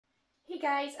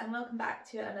guys, and welcome back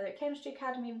to another Chemistry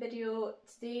Academy video.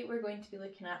 Today we're going to be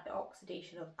looking at the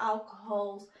oxidation of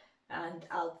alcohols and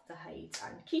aldehydes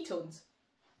and ketones,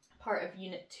 part of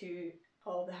Unit 2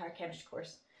 of the higher chemistry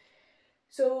course.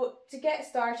 So to get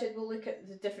started, we'll look at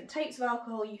the different types of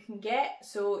alcohol you can get.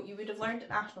 So you would have learned at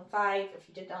National 5, if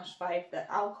you did National 5, that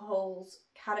alcohols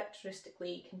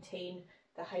characteristically contain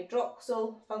the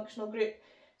hydroxyl functional group.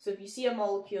 So if you see a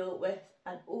molecule with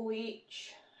an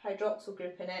OH hydroxyl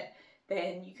group in it,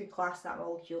 then you could class that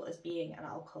molecule as being an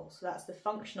alcohol. So that's the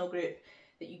functional group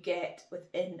that you get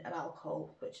within an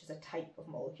alcohol, which is a type of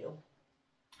molecule.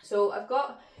 So I've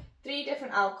got 3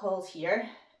 different alcohols here.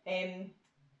 I've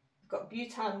got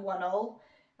butan-1-ol,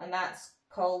 and that's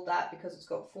called that because it's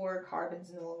got 4 carbons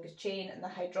in the longest chain, and the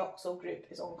hydroxyl group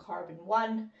is on carbon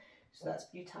 1, so that's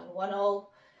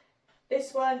butan-1-ol.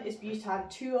 This one is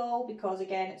butan-2-ol because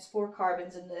again it's 4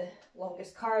 carbons in the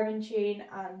longest carbon chain,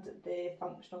 and the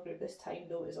functional group this time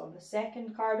though is on the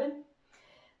 2nd carbon.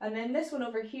 And then this one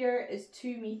over here is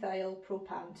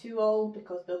 2-methyl-propan-2-ol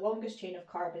because the longest chain of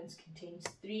carbons contains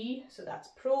 3, so that's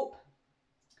prop.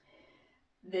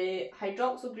 The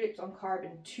hydroxyl group's on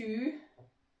carbon 2,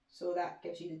 so that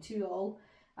gives you the 2-ol.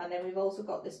 And then we've also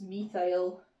got this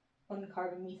methyl,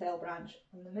 one-carbon methyl branch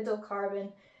on the middle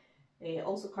carbon.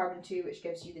 Also carbon 2, which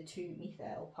gives you the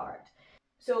 2-methyl part.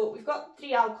 So we've got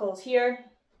 3 alcohols here.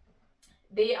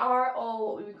 They are all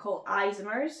what we would call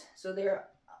isomers, so they're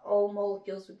all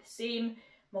molecules with the same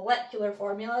molecular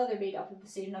formula. They're made up of the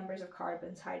same numbers of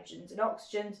carbons, hydrogens and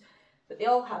oxygens, but they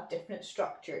all have different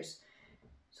structures,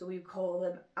 so we call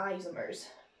them isomers.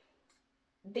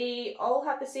 They all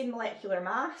have the same molecular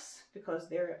mass because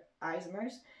they're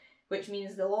isomers, which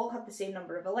means they'll all have the same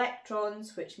number of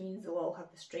electrons, which means they'll all have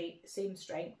the same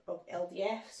strength of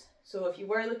LDFs. So if you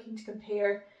were looking to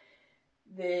compare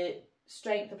the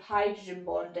strength of hydrogen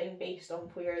bonding based on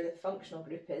where the functional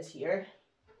group is here,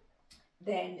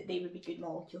 then they would be good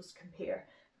molecules to compare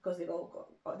because they're all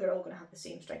going to have the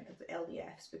same strength of the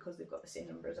LDFs because they've got the same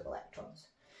numbers of electrons.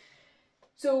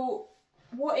 So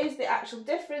what is the actual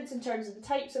difference in terms of the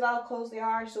types of alcohols they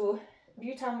are? So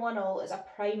butan-1-ol is a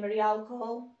primary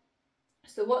alcohol.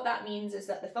 So what that means is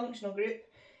that the functional group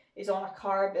is on a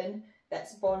carbon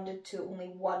that's bonded to only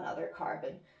one other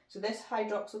carbon. So this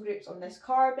hydroxyl group's on this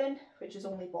carbon, which is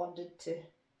only bonded to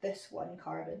this one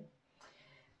carbon.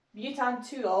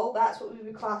 Butan-2-ol, that's what we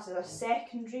would class as a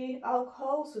secondary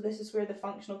alcohol. So this is where the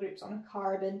functional group's on a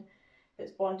carbon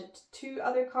that's bonded to 2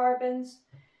 other carbons.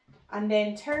 And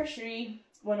then tertiary,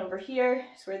 one over here,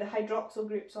 is where the hydroxyl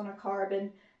group's on a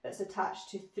carbon that's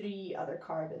attached to 3 other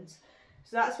carbons.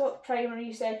 So that's what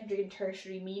primary, secondary and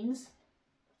tertiary means.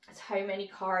 It's how many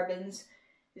carbons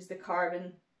is the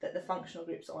carbon that the functional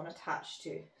group's on attached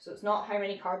to. So it's not how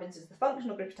many carbons is the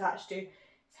functional group attached to,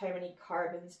 it's how many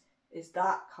carbons is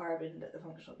that carbon that the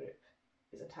functional group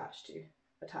is attached to.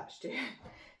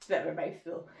 It's a bit of a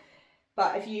mouthful.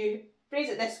 But if you phrase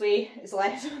it this way, it's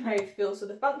less of a mouthful. So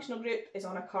the functional group is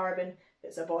on a carbon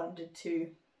that's bonded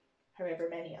to however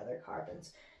many other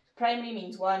carbons. Primary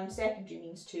means 1, secondary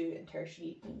means 2, and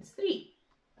tertiary means 3.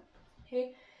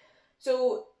 Okay,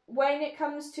 so when it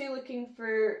comes to looking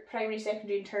for primary,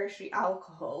 secondary and tertiary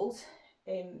alcohols,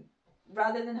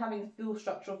 rather than having the full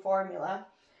structural formula,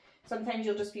 sometimes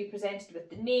you'll just be presented with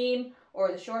the name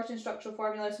or the shortened structural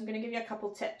formula. So I'm going to give you a couple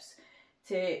tips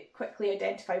to quickly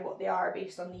identify what they are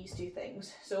based on these 2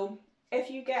 things. So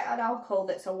if you get an alcohol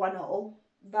that's a 1-ol,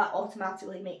 that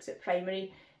automatically makes it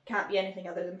primary. Can't be anything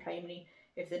other than primary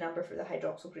if the number for the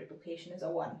hydroxyl group location is a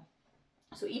 1.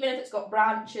 So even if it's got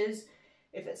branches,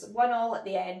 if it's 1-ol at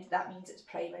the end, that means it's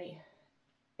primary.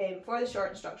 For the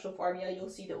shortened structural formula, you'll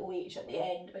see the OH at the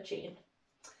end of a chain.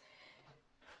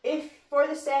 If for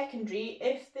the secondary,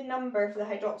 if the number for the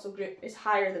hydroxyl group is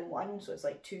higher than 1, so it's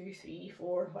like 2, 3,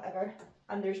 4, whatever,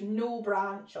 and there's no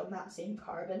branch on that same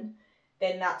carbon,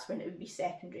 then that's when it would be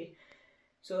secondary.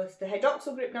 So if the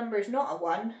hydroxyl group number is not a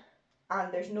 1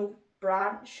 and there's no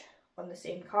branch on the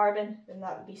same carbon, then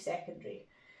that would be secondary.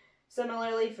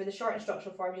 Similarly, for the shortened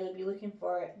structural formula, we'd be looking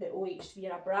for the OH to be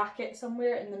in a bracket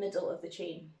somewhere in the middle of the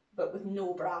chain, but with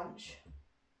no branch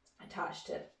attached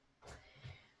to it.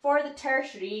 For the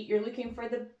tertiary, you're looking for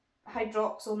the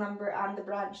hydroxyl number and the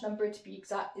branch number to be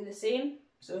exactly the same.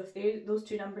 So if those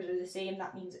 2 numbers are the same,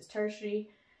 that means it's tertiary.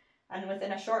 And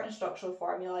within a shortened structural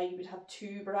formula, you would have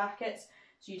 2 brackets.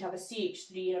 So you'd have a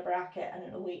CH3 in a bracket and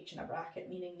an OH in a bracket,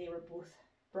 meaning they were both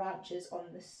branches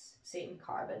on this same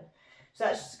carbon. So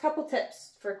that's just a couple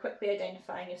tips for quickly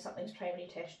identifying if something's primary,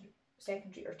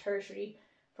 secondary or tertiary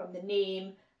from the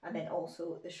name, and then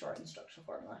also the shortened structural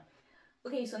formula.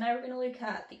 Okay, so now we're going to look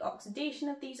at the oxidation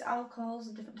of these alcohols,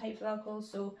 the different types of alcohols.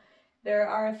 So There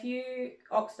are a few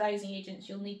oxidizing agents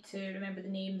you'll need to remember the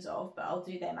names of, but I'll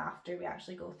do them after we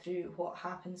actually go through what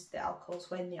happens to the alcohols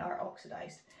when they are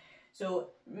oxidized. So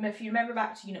if you remember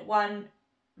back to Unit 1,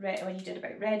 when you did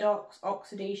about redox,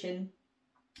 oxidation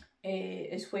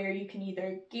is where you can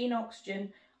either gain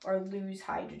oxygen or lose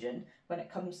hydrogen when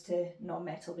it comes to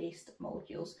non-metal based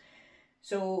molecules.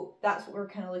 So that's what we're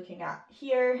kind of looking at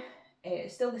here.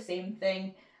 It's still the same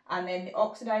thing. And then the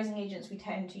oxidizing agents we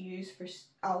tend to use for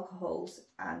alcohols,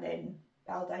 and then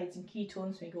aldehydes and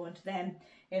ketones, we go into them,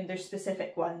 and there's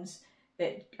specific ones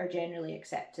that are generally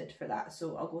accepted for that,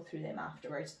 so I'll go through them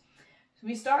afterwards. So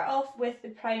we start off with the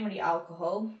primary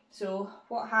alcohol. So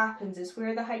what happens is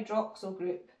where the hydroxyl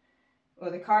group, or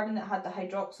the carbon that had the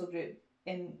hydroxyl group,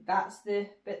 and that's the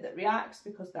bit that reacts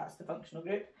because that's the functional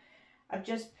group. I've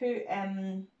just put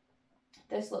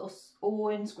this little O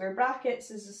in square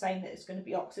brackets is a sign that it's going to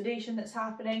be oxidation that's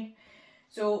happening.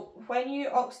 So when you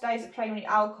oxidize a primary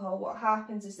alcohol, what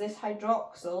happens is this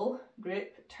hydroxyl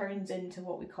group turns into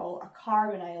what we call a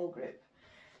carbonyl group.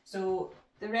 So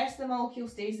the rest of the molecule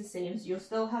stays the same, so you'll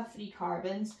still have 3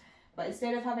 carbons, but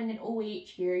instead of having an OH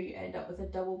here, you end up with a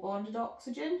double bonded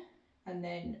oxygen, and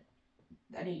then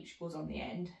an H goes on the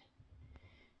end.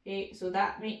 Okay, so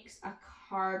that makes a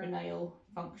carbonyl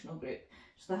functional group.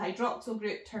 So the hydroxyl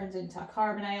group turns into a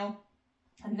carbonyl,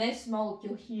 and this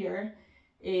molecule here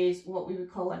is what we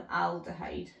would call an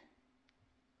aldehyde.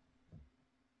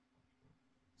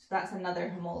 So that's another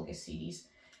homologous series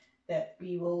that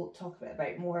we will talk a bit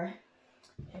about more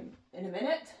in a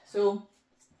minute. So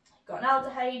got an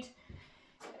aldehyde.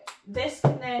 This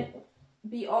can then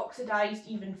be oxidized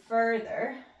even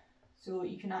further, so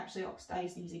you can actually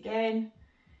oxidize these again,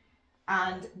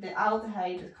 and the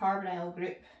aldehyde, the carbonyl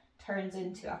group, turns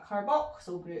into a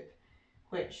carboxyl group,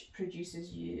 which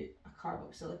produces you a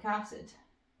carboxylic acid.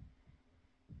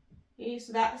 Okay,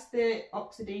 so that's the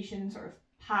oxidation sort of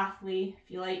pathway, if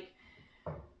you like,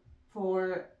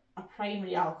 for a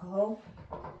primary alcohol.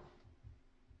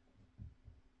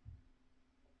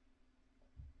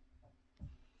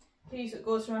 Okay, so it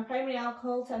goes from a primary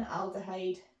alcohol to an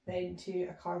aldehyde, then to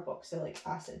a carboxylic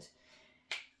acid.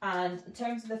 And in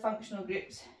terms of the functional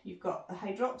groups, you've got the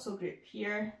hydroxyl group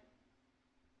here,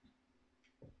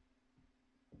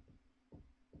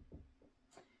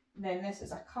 then this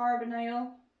is a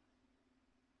carbonyl,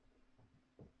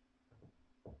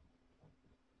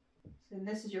 so then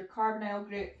this is your carbonyl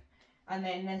group, and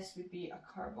then this would be a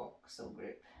carboxyl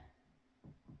group.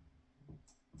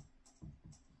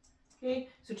 Okay,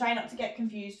 so try not to get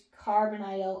confused,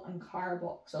 carbonyl and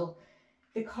carboxyl.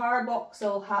 The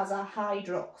carboxyl has a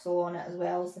hydroxyl on it as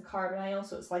well as the carbonyl,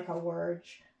 so it's like a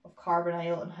merge of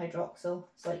carbonyl and hydroxyl.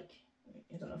 It's like,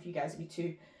 I don't know if you guys would be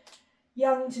too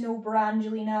young to know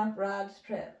Brangelina, Brad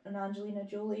Pitt and Angelina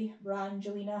Jolie,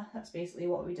 Brangelina. That's basically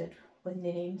what we did when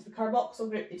they named the carboxyl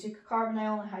group. They took a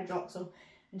carbonyl and a hydroxyl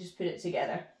and just put it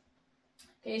together.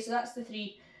 Okay, so that's the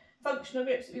 3 functional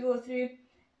groups that we go through.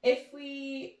 If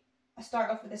we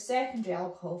start off with a secondary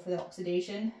alcohol for the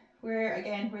oxidation, where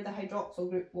the hydroxyl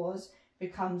group was,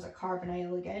 becomes a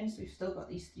carbonyl again, so we've still got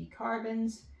these 3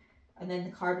 carbons, and then the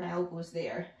carbonyl goes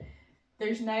there.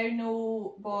 There's now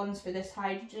no bonds for this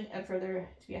hydrogen, for there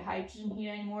to be a hydrogen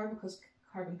here anymore, because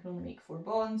carbon can only make 4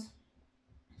 bonds.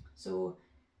 So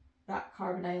that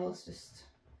carbonyl is just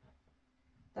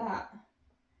that.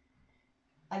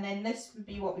 And then this would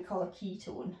be what we call a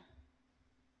ketone.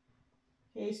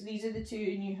 Okay, so these are the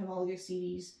 2 new homologous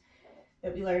series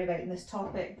that we learn about in this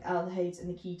topic, the aldehydes and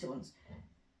the ketones.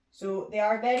 So they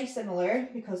are very similar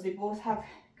because they both have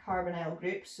carbonyl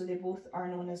groups, so they both are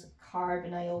known as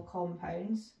carbonyl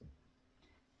compounds,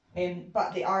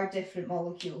 but they are different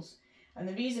molecules. And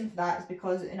the reason for that is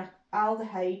because in an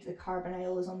aldehyde, the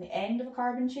carbonyl is on the end of a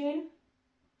carbon chain,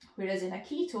 whereas in a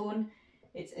ketone,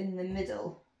 it's in the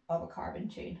middle of a carbon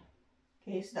chain.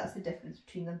 Okay, so that's the difference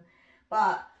between them.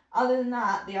 But other than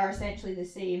that, they are essentially the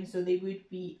same, so they would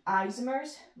be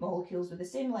isomers, molecules with the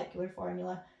same molecular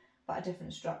formula, but a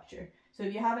different structure. So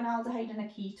if you have an aldehyde and a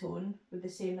ketone with the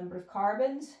same number of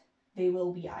carbons, they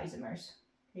will be isomers,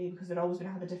 okay, because they're always going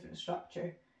to have a different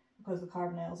structure because the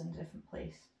carbonyl is in a different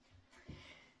place.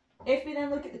 If we then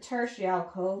look at the tertiary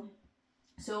alcohol,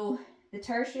 so the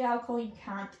tertiary alcohol you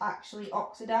can't actually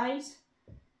oxidize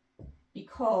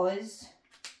because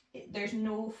there's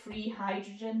no free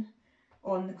hydrogen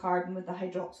on the carbon with the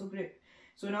hydroxyl group.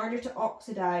 So in order to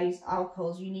oxidize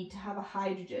alcohols, you need to have a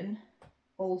hydrogen,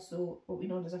 also what we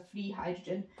know as a free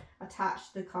hydrogen,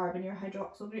 attached to the carbon your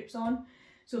hydroxyl group's on.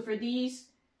 So for these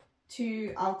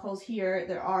 2 alcohols here,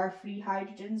 there are free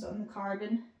hydrogens on the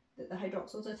carbon that the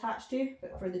hydroxyl is attached to,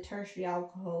 but for the tertiary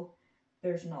alcohol,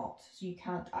 there's not, so you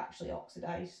can't actually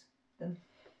oxidize them.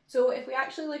 So if we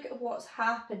actually look at what's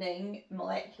happening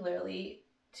molecularly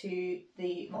to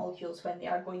the molecules when they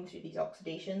are going through these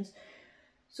oxidations,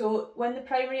 so when the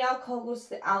primary alcohol goes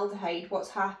to the aldehyde, what's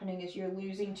happening is you're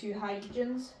losing 2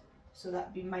 hydrogens, so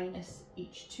that'd be minus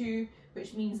H2,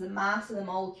 which means the mass of the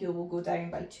molecule will go down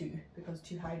by 2, because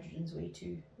 2 hydrogens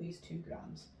weighs 2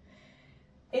 grams.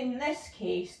 In this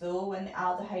case though, when the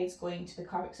aldehyde's going to the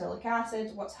carboxylic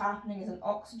acid, what's happening is an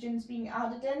oxygen's being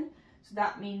added in, so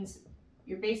that means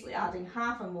you're basically adding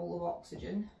half a mole of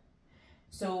oxygen,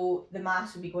 so the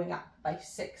mass would be going up by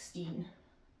 16.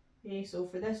 Okay, so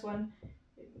for this one,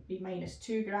 it would be minus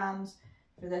 2 grams.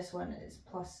 For this one, it's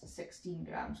plus 16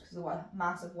 grams because the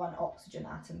mass of one oxygen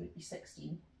atom would be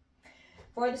 16.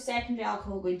 For the secondary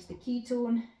alcohol going to the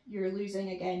ketone, you're losing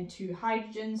again 2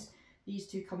 hydrogens. These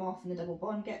 2 come off and the double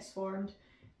bond gets formed.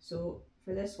 So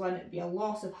for this one, it would be a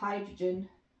loss of hydrogen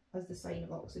as the sign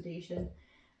of oxidation,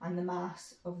 and the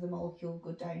mass of the molecule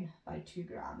go down by 2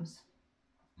 grams.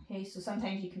 Okay, so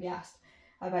sometimes you can be asked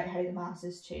about how the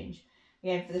masses change.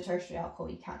 Again, for the tertiary alcohol,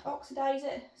 you can't oxidize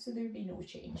it, so there would be no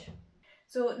change.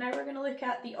 So now we're going to look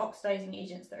at the oxidizing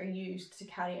agents that are used to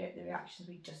carry out the reactions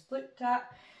we just looked at.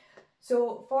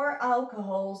 So for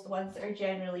alcohols, the ones that are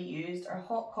generally used are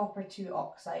hot copper 2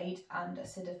 oxide and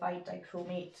acidified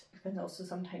dichromate. It can also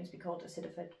sometimes be called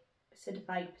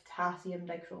acidified potassium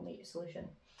dichromate solution.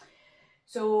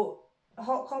 So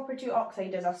hot copper 2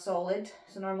 oxide is a solid,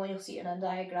 so normally you'll see it in a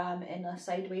diagram in a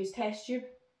sideways test tube,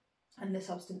 and the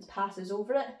substance passes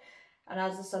over it. And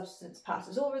as the substance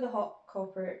passes over the hot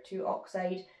copper 2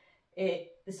 oxide,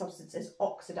 the substance is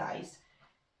oxidized.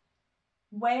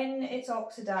 When it's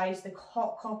oxidized, the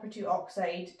hot copper 2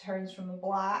 oxide turns from a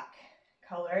black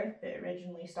colour that it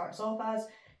originally starts off as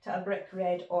to a brick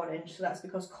red orange. So that's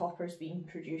because copper is being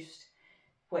produced,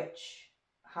 which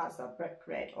has that brick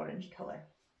red orange colour.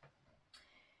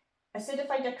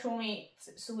 Acidified dichromate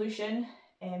solution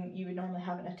you would normally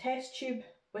have in a test tube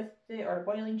or a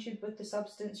boiling tube with the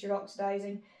substance you're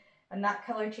oxidizing, and that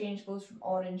colour change goes from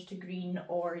orange to green,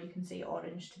 or you can say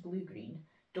orange to blue-green.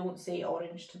 Don't say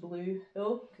orange to blue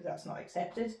though, because that's not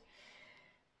accepted.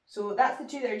 So that's the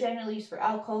 2 that are generally used for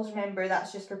alcohols. Remember,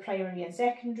 that's just for primary and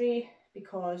secondary,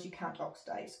 because you can't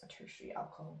oxidize a tertiary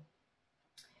alcohol.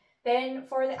 Then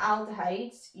for the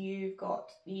aldehydes, you've got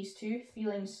these 2,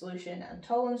 Feeling solution and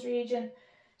Tollens reagent.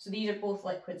 So these are both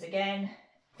liquids again.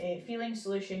 Feeling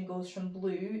solution goes from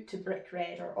blue to brick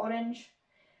red or orange,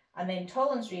 and then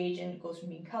Tollens reagent goes from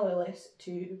being colourless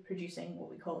to producing what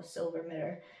we call a silver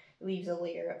mirror. It leaves a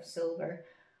layer of silver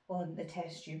on the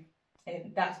test tube,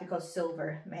 and that's because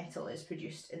silver metal is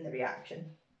produced in the reaction.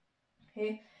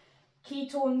 Okay.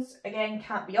 Ketones again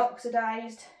can't be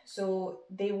oxidized, so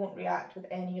they won't react with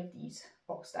any of these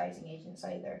oxidizing agents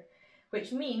either,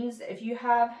 which means that if you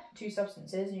have 2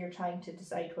 substances and you're trying to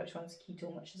decide which one's a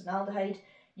ketone, which is an aldehyde,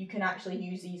 you can actually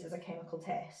use these as a chemical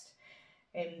test.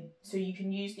 So you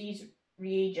can use these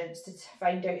reagents to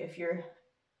find out if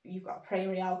you've got a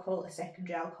primary alcohol, a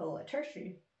secondary alcohol, a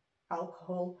tertiary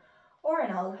alcohol, or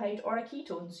an aldehyde or a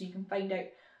ketone. So you can find out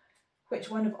which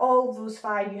one of all of those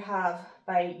 5 you have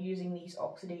by using these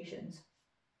oxidizing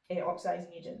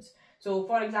agents. So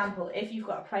for example, if you've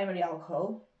got a primary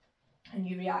alcohol and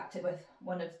you react it with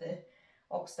one of the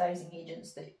oxidizing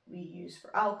agents that we use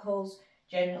for alcohols,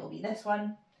 generally it will be this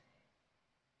one.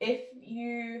 If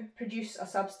you produce a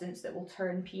substance that will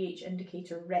turn pH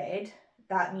indicator red,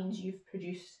 that means you've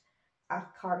produced a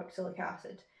carboxylic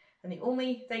acid. And the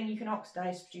only thing you can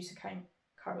oxidize to produce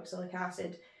a carboxylic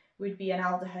acid would be an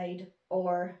aldehyde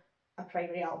or a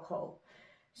primary alcohol.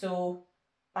 So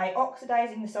by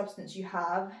oxidizing the substance you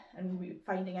have and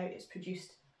finding out it's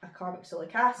produced a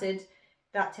carboxylic acid,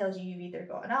 that tells you you've either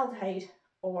got an aldehyde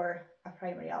or a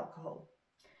primary alcohol.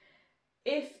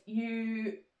 If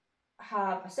you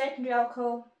have a secondary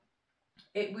alcohol,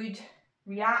 it would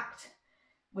react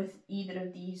with either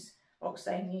of these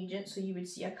oxidizing agents, so you would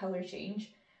see a colour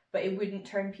change, but it wouldn't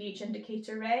turn pH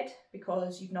indicator red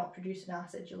because you've not produced an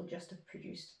acid, you'll just have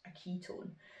produced a ketone.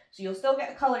 So you'll still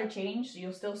get a colour change, so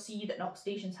you'll still see that an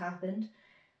oxidation's happened,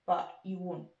 but you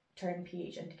won't turn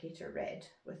pH indicator red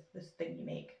with this thing you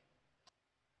make.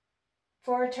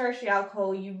 For a tertiary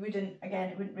alcohol, it wouldn't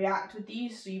react with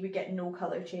these, so you would get no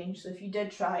colour change. So if you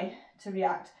did try to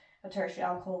react a tertiary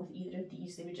alcohol with either of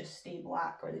these, they would just stay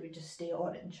black or they would just stay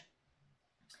orange.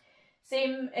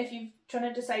 Same if you're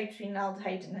trying to decide between an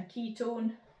aldehyde and a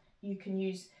ketone, you can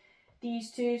use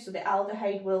these 2. So the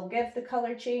aldehyde will give the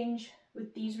colour change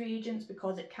with these reagents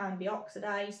because it can be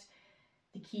oxidized.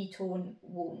 The ketone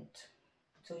won't.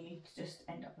 So you just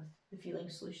end up with the Feeling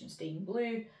solution staying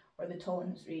blue or the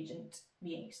tolerance reagent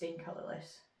being stain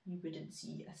colourless, you wouldn't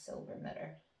see a silver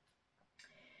mirror.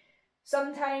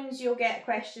 Sometimes you'll get a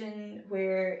question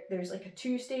where there's like a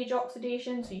two-stage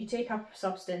oxidation, so you take a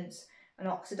substance and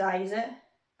oxidise it,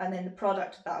 and then the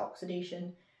product of that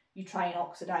oxidation, you try and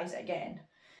oxidise it again.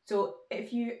 So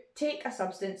if you take a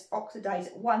substance, oxidise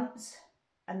it once,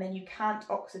 and then you can't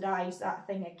oxidise that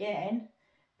thing again,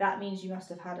 that means you must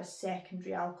have had a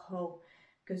secondary alcohol.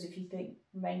 Because if you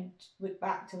look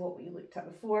back to what we looked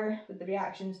at before with the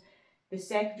reactions, the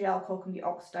secondary alcohol can be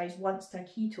oxidised once to a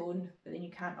ketone, but then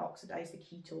you can't oxidise the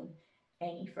ketone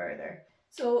any further.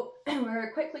 So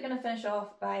we're quickly going to finish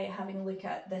off by having a look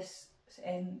at this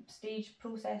stage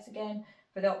process again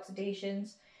for the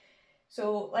oxidations.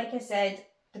 So like I said,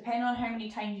 depending on how many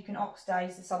times you can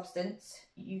oxidise the substance,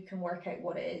 you can work out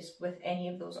what it is with any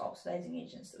of those oxidising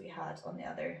agents that we had on the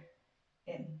other,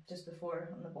 just before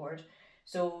on the board.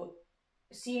 So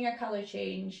seeing a colour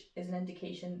change is an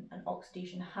indication an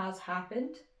oxidation has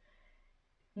happened.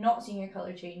 Not seeing a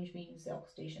colour change means the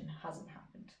oxidation hasn't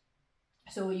happened.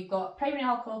 So you've got primary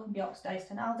alcohol can be oxidised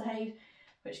to an aldehyde,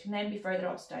 which can then be further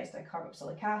oxidised to a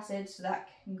carboxylic acid, so that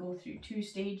can go through two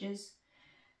stages.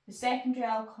 The secondary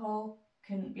alcohol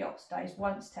can be oxidised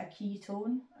once to a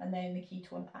ketone, and then the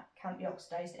ketone can't be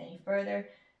oxidised any further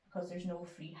because there's no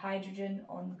free hydrogen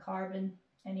on the carbon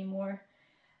anymore.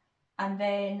 And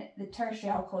then the tertiary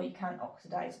alcohol you can't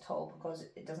oxidise at all because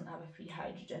it doesn't have a free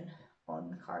hydrogen on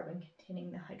the carbon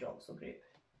containing the hydroxyl group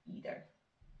either.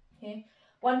 Okay.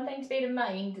 One thing to bear in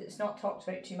mind that's not talked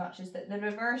about too much is that the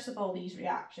reverse of all these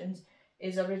reactions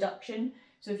is a reduction.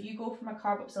 So if you go from a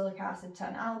carboxylic acid to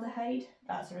an aldehyde,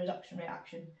 that's a reduction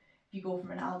reaction. If you go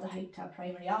from an aldehyde to a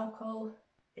primary alcohol,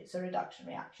 it's a reduction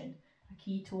reaction. A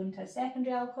ketone to a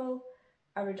secondary alcohol,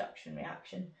 a reduction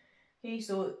reaction. Okay,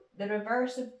 so the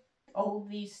reverse of all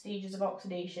these stages of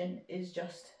oxidation is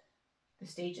just the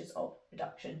stages of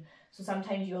reduction. So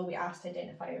sometimes you will be asked to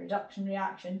identify a reduction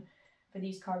reaction for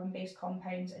these carbon-based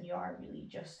compounds, and you are really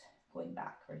just going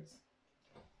backwards.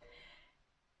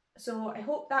 So I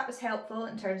hope that was helpful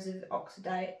in terms of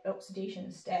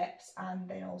oxidation steps, and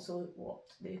then also what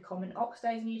the common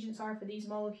oxidizing agents are for these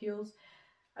molecules.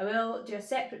 I will do a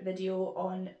separate video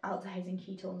on aldehydes and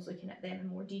ketones, looking at them in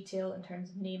more detail in terms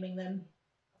of naming them,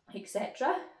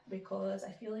 etc., because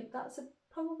I feel like that's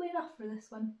probably enough for this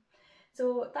one.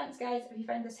 So thanks guys, if you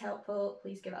found this helpful,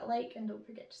 please give it a like and don't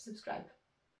forget to subscribe.